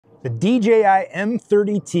The DJI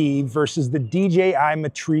M30T versus the DJI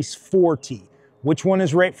Matrice 4T. Which one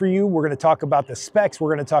is right for you? We're going to talk about the specs,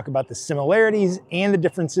 we're going to talk about the similarities and the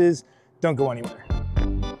differences. Don't go anywhere.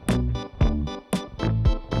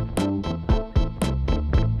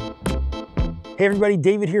 Hey everybody,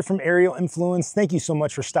 David here from Aerial Influence. Thank you so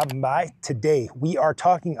much for stopping by. Today we are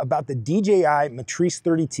talking about the DJI Matrice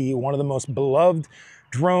 30T, one of the most beloved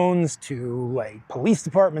drones to like police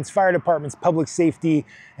departments, fire departments, public safety,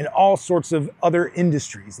 and all sorts of other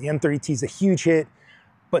industries. The M30T is a huge hit,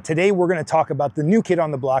 but today we're going to talk about the new kid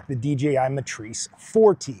on the block, the DJI Matrice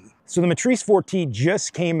 4T. So the Matrice 4T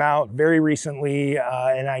just came out very recently,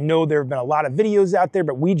 and I know there have been a lot of videos out there,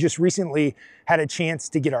 but we just recently had a chance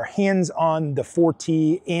to get our hands on the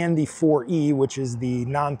 4T and the 4E, which is the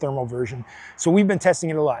non-thermal version. So we've been testing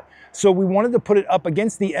it a lot. So we wanted to put it up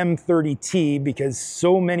against the M30T because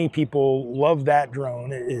so many people love that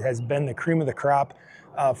drone. It has been the cream of the crop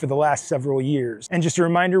for the last several years. And just a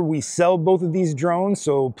reminder, we sell both of these drones,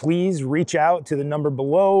 so please reach out to the number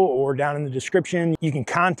below or down in the description. You can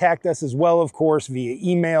contact us as well, of course, via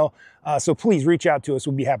email. So please reach out to us.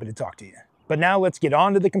 We'll be happy to talk to you. But now let's get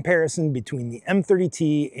on to the comparison between the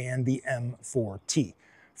M30T and the M4T.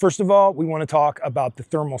 First of all, we want to talk about the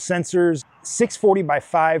thermal sensors. 640 by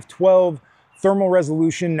 512 thermal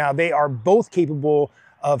resolution. Now they are both capable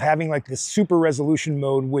of having like this super resolution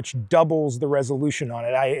mode, which doubles the resolution on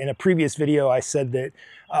it. In a previous video, I said that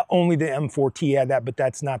only the M4T had that, but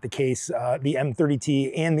that's not the case. The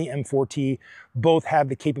M30T and the M4T both have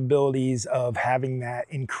the capabilities of having that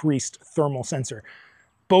increased thermal sensor.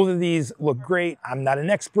 Both of these look great. I'm not an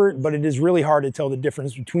expert, but it is really hard to tell the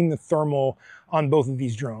difference between the thermal on both of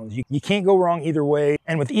these drones. You can't go wrong either way.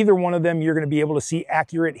 And with either one of them, you're gonna be able to see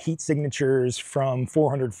accurate heat signatures from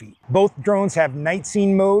 400 feet. Both drones have night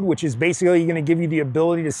scene mode, which is basically gonna give you the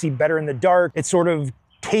ability to see better in the dark. It sort of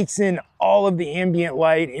takes in all of the ambient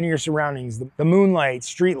light in your surroundings, the moonlight,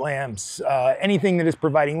 street lamps, anything that is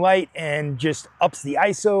providing light, and just ups the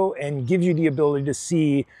ISO and gives you the ability to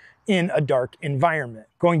see in a dark environment.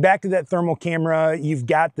 Going back to that thermal camera, you've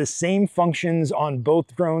got the same functions on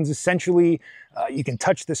both drones. Essentially, you can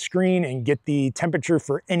touch the screen and get the temperature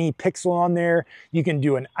for any pixel on there. You can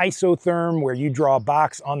do an isotherm where you draw a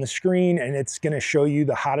box on the screen and it's gonna show you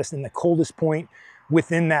the hottest and the coldest point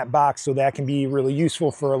within that box, so that can be really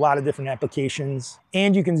useful for a lot of different applications.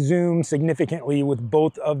 And you can zoom significantly with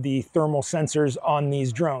both of the thermal sensors on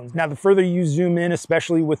these drones. Now, the further you zoom in,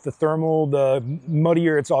 especially with the thermal, the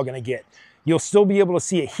muddier it's all gonna get. You'll still be able to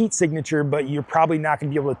see a heat signature, but you're probably not gonna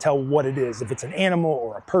be able to tell what it is. If it's an animal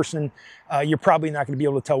or a person, you're probably not gonna be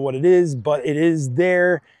able to tell what it is, but it is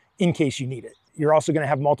there in case you need it. You're also gonna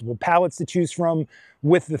have multiple palettes to choose from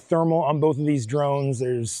with the thermal on both of these drones.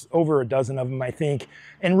 There's over a dozen of them, I think.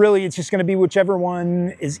 And really, it's just gonna be whichever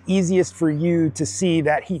one is easiest for you to see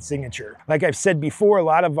that heat signature. Like I've said before, a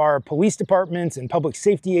lot of our police departments and public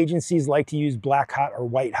safety agencies like to use black hot or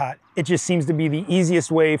white hot. It just seems to be the easiest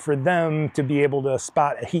way for them to be able to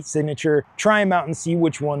spot a heat signature. Try them out and see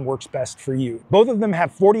which one works best for you. Both of them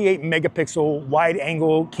have 48 megapixel wide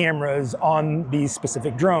angle cameras on these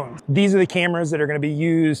specific drones. These are the cameras that are gonna be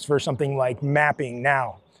used for something like mapping.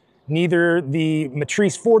 Now, neither the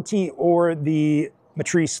Matrice 4T or the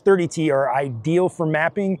Matrice 30T are ideal for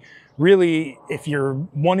mapping. Really, if you're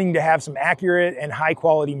wanting to have some accurate and high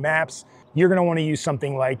quality maps, you're gonna wanna use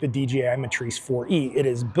something like the DJI Matrice 4E. It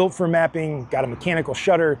is built for mapping, got a mechanical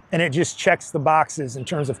shutter, and it just checks the boxes in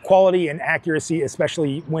terms of quality and accuracy,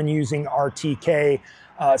 especially when using RTK.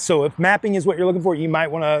 So if mapping is what you're looking for, you might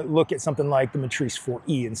wanna look at something like the Matrice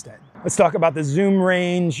 4E instead. Let's talk about the zoom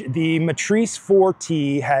range. The Matrice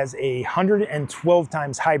 4T has a 112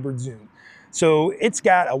 times hybrid zoom. So it's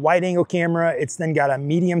got a wide angle camera, it's then got a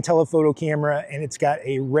medium telephoto camera, and it's got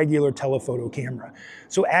a regular telephoto camera.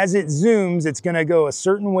 So as it zooms, it's gonna go a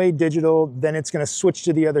certain way digital, then it's gonna switch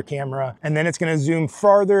to the other camera, and then it's gonna zoom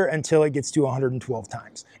farther until it gets to 112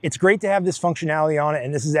 times. It's great to have this functionality on it,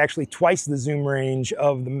 and this is actually twice the zoom range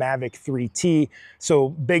of the Mavic 3T, so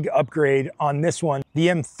big upgrade on this one. The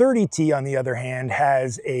M30T, on the other hand,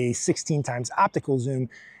 has a 16 times optical zoom,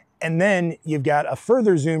 and then you've got a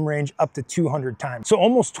further zoom range up to 200 times. So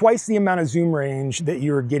almost twice the amount of zoom range that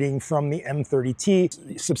you're getting from the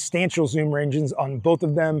M30T. Substantial zoom ranges on both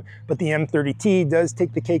of them, but the M30T does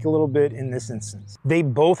take the cake a little bit in this instance. They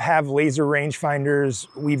both have laser rangefinders.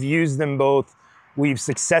 We've used them both. We've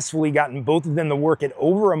successfully gotten both of them to work at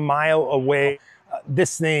over a mile away.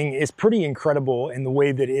 this thing is pretty incredible in the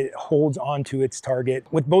way that it holds onto its target.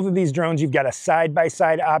 With both of these drones, you've got a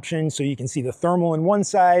side-by-side option, so you can see the thermal on one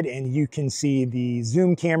side and you can see the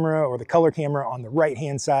zoom camera or the color camera on the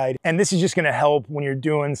right-hand side. And this is just gonna help when you're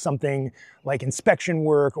doing something like inspection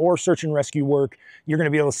work or search and rescue work. You're gonna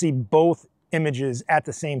be able to see both images at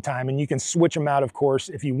the same time, and you can switch them out, of course,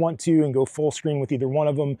 if you want to, and go full screen with either one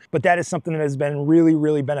of them. But that is something that has been really,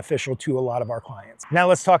 really beneficial to a lot of our clients. Now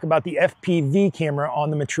let's talk about the FPV camera on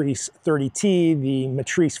the Matrice 30T. The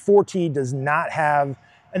Matrice 4T does not have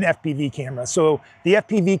an FPV camera. So the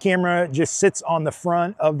FPV camera just sits on the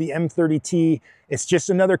front of the M30T. It's just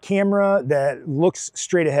another camera that looks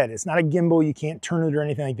straight ahead. It's not a gimbal, you can't turn it or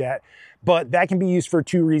anything like that. But that can be used for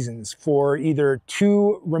two reasons: for either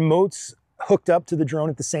two remotes hooked up to the drone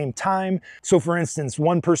at the same time. So for instance,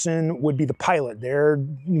 one person would be the pilot. They're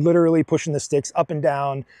literally pushing the sticks up and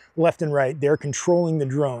down, left and right. They're controlling the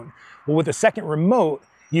drone. Well, with a second remote,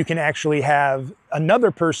 you can actually have another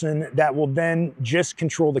person that will then just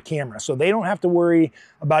control the camera. So they don't have to worry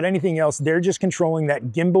about anything else. They're just controlling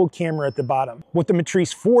that gimbal camera at the bottom. What the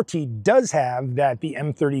Matrice 4T does have that the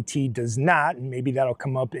M30T does not, and maybe that'll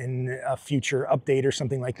come up in a future update or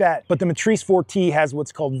something like that, but the Matrice 4T has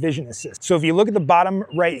what's called vision assist. So if you look at the bottom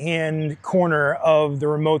right-hand corner of the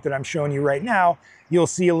remote that I'm showing you right now, you'll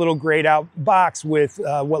see a little grayed out box with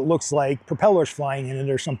what looks like propellers flying in it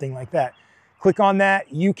or something like that. Click on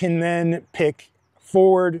that, you can then pick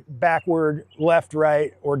forward, backward, left,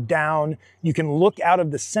 right, or down. You can look out of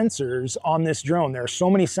the sensors on this drone. There are so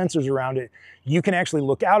many sensors around it. You can actually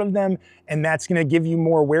look out of them, and that's gonna give you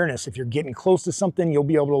more awareness. If you're getting close to something, you'll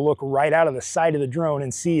be able to look right out of the side of the drone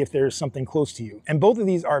and see if there's something close to you. And both of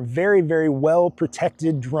these are very, very well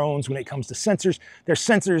protected drones when it comes to sensors. There's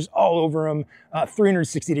sensors all over them,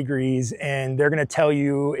 360 degrees, and they're gonna tell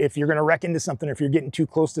you if you're gonna wreck into something, if you're getting too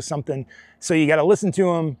close to something. So you gotta listen to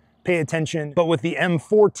them, pay attention. But with the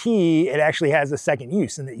M4T, it actually has a second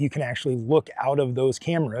use in that you can actually look out of those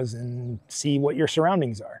cameras and see what your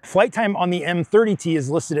surroundings are. Flight time on the M30T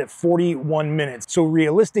is listed at 41 minutes. So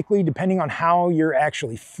realistically, depending on how you're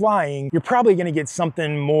actually flying, you're probably gonna get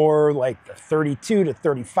something more like the 32 to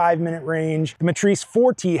 35 minute range. The Matrice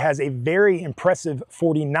 4T has a very impressive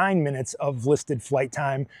 49 minutes of listed flight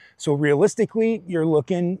time. So realistically, you're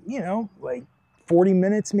looking, you know, like 40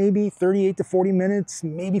 minutes, maybe 38 to 40 minutes,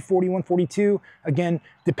 maybe 41, 42. Again,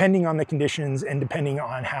 depending on the conditions and depending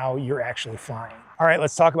on how you're actually flying. All right,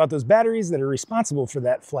 let's talk about those batteries that are responsible for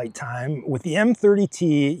that flight time. With the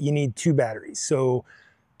M30T, you need two batteries. So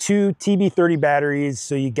 2 TB30 batteries,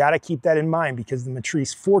 so you gotta keep that in mind because the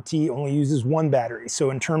Matrice 4T only uses one battery. So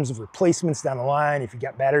in terms of replacements down the line, if you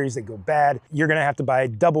got batteries that go bad, you're gonna have to buy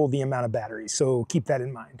double the amount of batteries, so keep that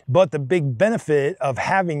in mind. But the big benefit of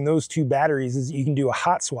having those two batteries is you can do a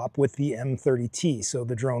hot swap with the M30T. So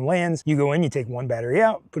the drone lands, you go in, you take one battery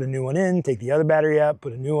out, put a new one in, take the other battery out,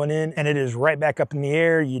 put a new one in, and it is right back up in the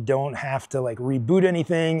air. You don't have to like reboot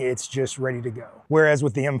anything, it's just ready to go. Whereas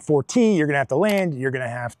with the M4T, you're gonna have to land, you're gonna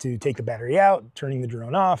have to take the battery out, turning the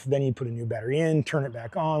drone off, then you put a new battery in, turn it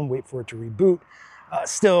back on, wait for it to reboot.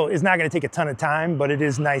 Still is not going to take a ton of time, but it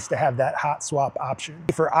is nice to have that hot swap option.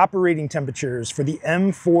 For operating temperatures, for the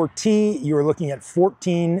M4T, you're looking at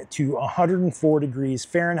 14 to 104 degrees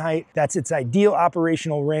Fahrenheit. That's its ideal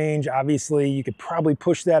operational range. Obviously, you could probably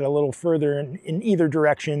push that a little further in either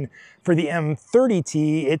direction. For the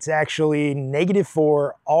M30T, it's actually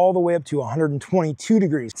 -4 all the way up to 122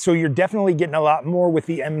 degrees. So you're definitely getting a lot more with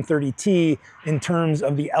the M30T in terms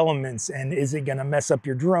of the elements. And is it gonna mess up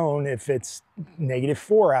your drone if it's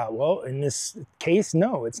 -4 out? Well, in this case,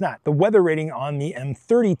 no, it's not. The weather rating on the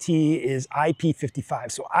M30T is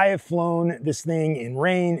IP55. So I have flown this thing in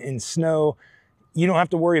rain, in snow. You don't have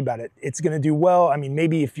to worry about it. It's gonna do well. I mean,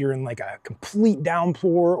 maybe if you're in like a complete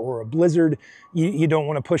downpour or a blizzard, you don't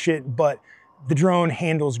wanna push it, but the drone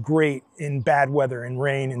handles great in bad weather, in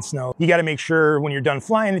rain and snow. You gotta make sure when you're done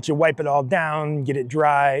flying that you wipe it all down, get it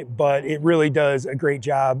dry, but it really does a great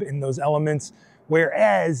job in those elements.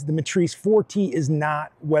 Whereas the Matrice 4T is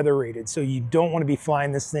not weather rated. So you don't wanna be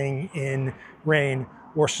flying this thing in rain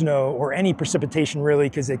or snow or any precipitation really,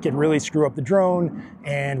 because it could really screw up the drone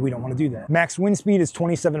and we don't want to do that. Max wind speed is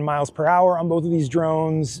 27 miles per hour on both of these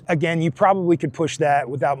drones. Again, you probably could push that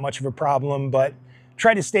without much of a problem, but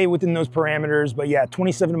try to stay within those parameters. But yeah,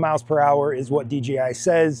 27 miles per hour is what DJI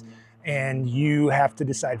says, and you have to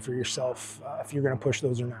decide for yourself if you're going to push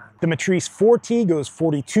those or not. The Matrice 4T goes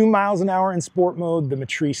 42 miles an hour in sport mode. The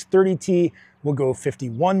Matrice 30T will go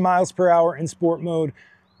 51 miles per hour in sport mode.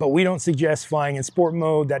 but we don't suggest flying in sport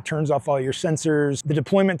mode. That turns off all your sensors. The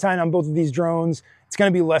deployment time on both of these drones, it's gonna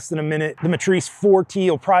be less than a minute. The Matrice 4T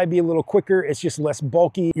will probably be a little quicker. It's just less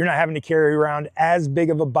bulky. You're not having to carry around as big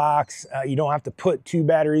of a box. You don't have to put 2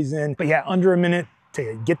 batteries in. But yeah, under a minute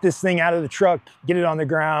to get this thing out of the truck, get it on the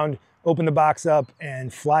ground, open the box up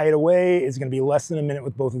and fly it away is gonna be less than a minute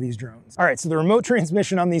with both of these drones. All right, so the remote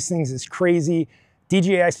transmission on these things is crazy.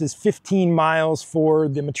 DJI says 15 miles for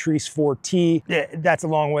the Matrice 4T. That's a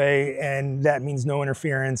long way, and that means no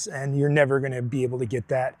interference, and you're never gonna be able to get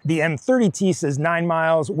that. The M30T says 9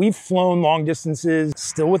 miles. We've flown long distances,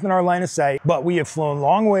 still within our line of sight, but we have flown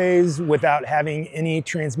long ways without having any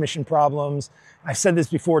transmission problems. I've said this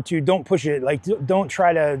before too, don't push it. Like, don't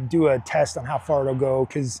try to do a test on how far it'll go,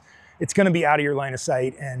 because it's gonna be out of your line of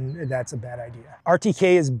sight, and that's a bad idea.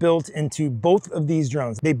 RTK is built into both of these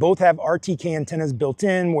drones. They both have RTK antennas built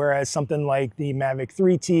in, whereas something like the Mavic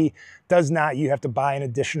 3T does not. You have to buy an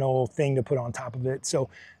additional thing to put on top of it. So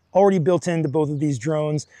already built into both of these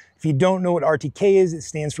drones. If you don't know what RTK is, it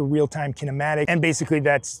stands for real-time kinematic, and basically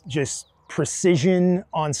that's just precision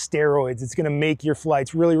on steroids. It's gonna make your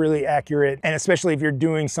flights really, really accurate, and especially if you're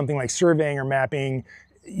doing something like surveying or mapping,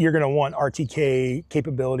 you're gonna want RTK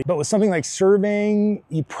capability. But with something like surveying,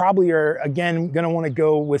 you probably are, again, gonna wanna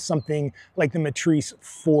go with something like the Matrice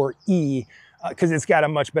 4E, because it's got a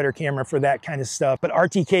much better camera for that kind of stuff. But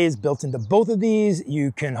RTK is built into both of these.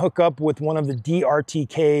 You can hook up with one of the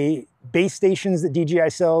DRTK base stations that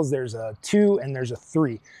DJI sells. There's a 2 and there's a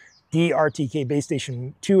 3. DRTK base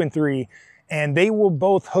station 2 and 3. And they will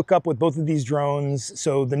both hook up with both of these drones.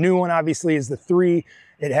 So the new one obviously is the 3.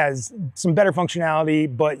 It has some better functionality,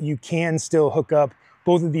 but you can still hook up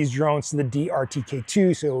both of these drones to the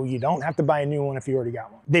DRTK2, so you don't have to buy a new one if you already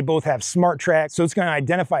got one. They both have smart track, so it's gonna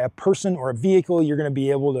identify a person or a vehicle. You're gonna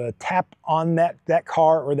be able to tap on that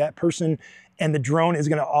car or that person, and the drone is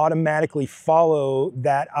gonna automatically follow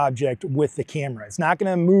that object with the camera. It's not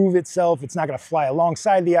gonna move itself, it's not gonna fly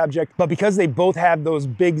alongside the object, but because they both have those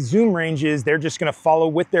big zoom ranges, they're just gonna follow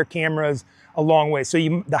with their cameras a long way. So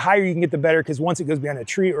the higher you can get, the better, because once it goes behind a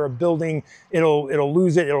tree or a building, it'll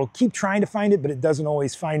lose it. It'll keep trying to find it, but it doesn't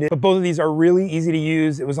always find it. But both of these are really easy to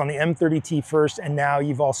use. It was on the M30T first, and now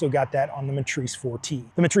you've also got that on the Matrice 4T.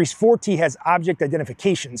 The Matrice 4T has object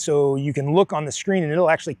identification, so you can look on the screen and it'll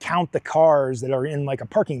actually count the cars that are in like a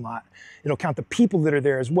parking lot. It'll count the people that are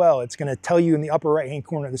there as well. It's gonna tell you in the upper right-hand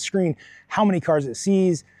corner of the screen how many cars it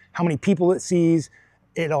sees, how many people it sees.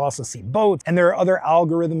 It'll also see boats, and there are other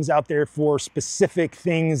algorithms out there for specific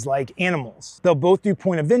things like animals. They'll both do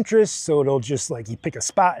point of interest, so it'll just like you pick a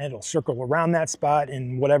spot and it'll circle around that spot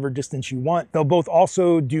in whatever distance you want. They'll both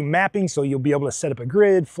also do mapping, so you'll be able to set up a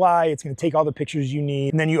grid, fly, it's gonna take all the pictures you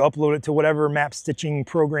need, and then you upload it to whatever map stitching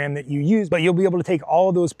program that you use. But you'll be able to take all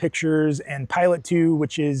of those pictures, and Pilot 2,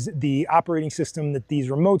 which is the operating system that these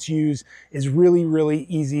remotes use, is really, really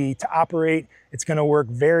easy to operate. It's gonna work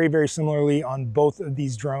very, very similarly on both of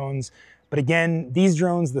these drones. But again, these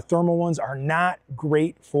drones, the thermal ones, are not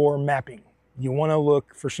great for mapping. You wanna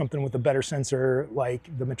look for something with a better sensor like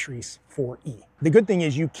the Matrice 4E. The good thing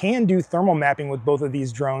is you can do thermal mapping with both of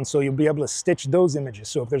these drones, so you'll be able to stitch those images.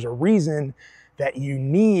 So if there's a reason that you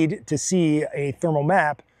need to see a thermal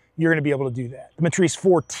map, you're gonna be able to do that. The Matrice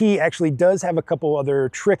 4T actually does have a couple other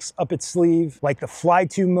tricks up its sleeve, like the fly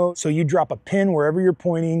to mode. So you drop a pin wherever you're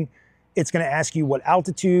pointing, it's gonna ask you what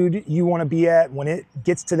altitude you wanna be at when it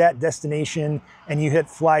gets to that destination, and you hit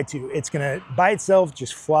fly to. It's gonna, by itself,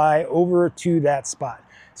 just fly over to that spot.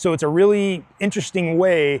 So it's a really interesting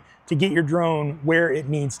way to get your drone where it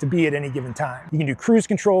needs to be at any given time. You can do cruise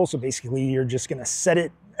control, so basically you're just gonna set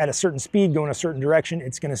it at a certain speed, go in a certain direction.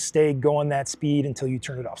 It's gonna stay going that speed until you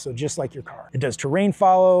turn it off. So just like your car. It does terrain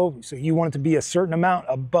follow, so you want it to be a certain amount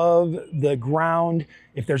above the ground.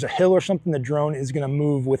 If there's a hill or something, the drone is gonna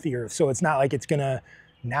move with the earth. So it's not like it's gonna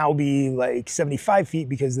now be like 75 feet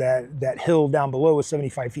because that hill down below is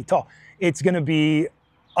 75 feet tall. It's gonna be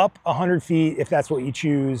up 100 feet if that's what you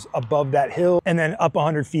choose above that hill, and then up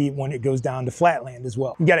 100 feet when it goes down to flatland as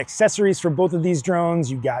well. You got accessories for both of these drones.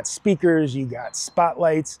 You got speakers, you got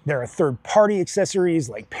spotlights. There are third-party accessories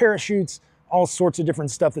like parachutes, all sorts of different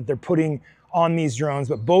stuff that they're putting on these drones,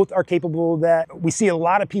 but both are capable of that. We see a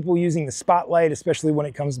lot of people using the spotlight, especially when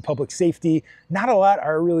it comes to public safety. Not a lot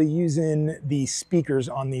are really using the speakers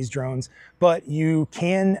on these drones, but you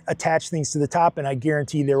can attach things to the top, and I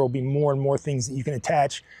guarantee there will be more and more things that you can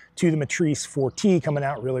attach to the Matrice 4T coming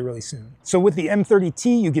out really, really soon. So with the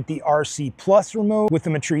M30T, you get the RC Plus remote. With the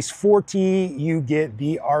Matrice 4T, you get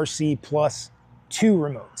the RC Plus 2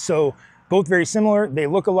 remote. So Both very similar. They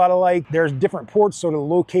look a lot alike. There's different ports sort of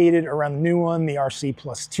located around the new one, the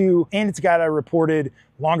RC+2, and it's got a reported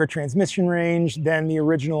longer transmission range than the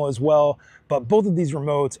original as well. But both of these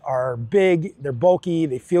remotes are big, they're bulky,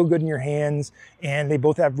 they feel good in your hands, and they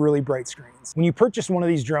both have really bright screens. When you purchase one of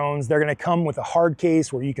these drones, they're gonna come with a hard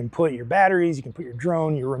case where you can put your batteries, you can put your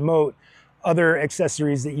drone, your remote, other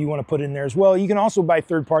accessories that you wanna put in there as well. You can also buy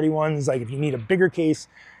third-party ones, like if you need a bigger case,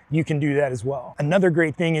 you can do that as well. Another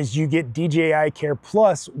great thing is you get DJI Care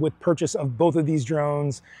Plus with purchase of both of these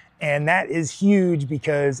drones. And that is huge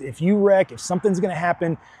because if you wreck, if something's gonna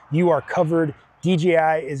happen, you are covered.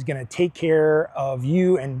 DJI is gonna take care of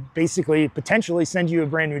you and basically potentially send you a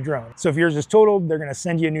brand new drone. So if yours is totaled, they're gonna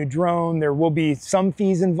send you a new drone. There will be some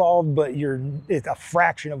fees involved, but it's a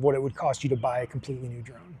fraction of what it would cost you to buy a completely new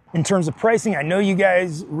drone. In terms of pricing, I know you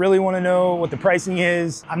guys really wanna know what the pricing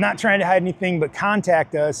is. I'm not trying to hide anything, but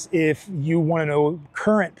contact us if you wanna know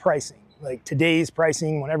current pricing. Like today's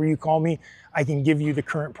pricing, whenever you call me, I can give you the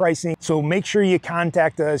current pricing. So make sure you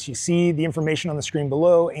contact us. You see the information on the screen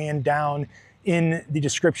below and down in the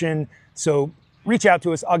description. So reach out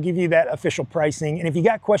to us. I'll give you that official pricing. And if you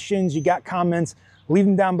got questions, you got comments, leave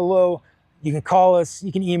them down below. You can call us,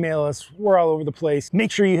 you can email us. We're all over the place.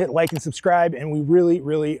 Make sure you hit like and subscribe, and we really,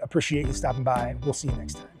 really appreciate you stopping by. We'll see you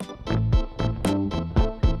next time.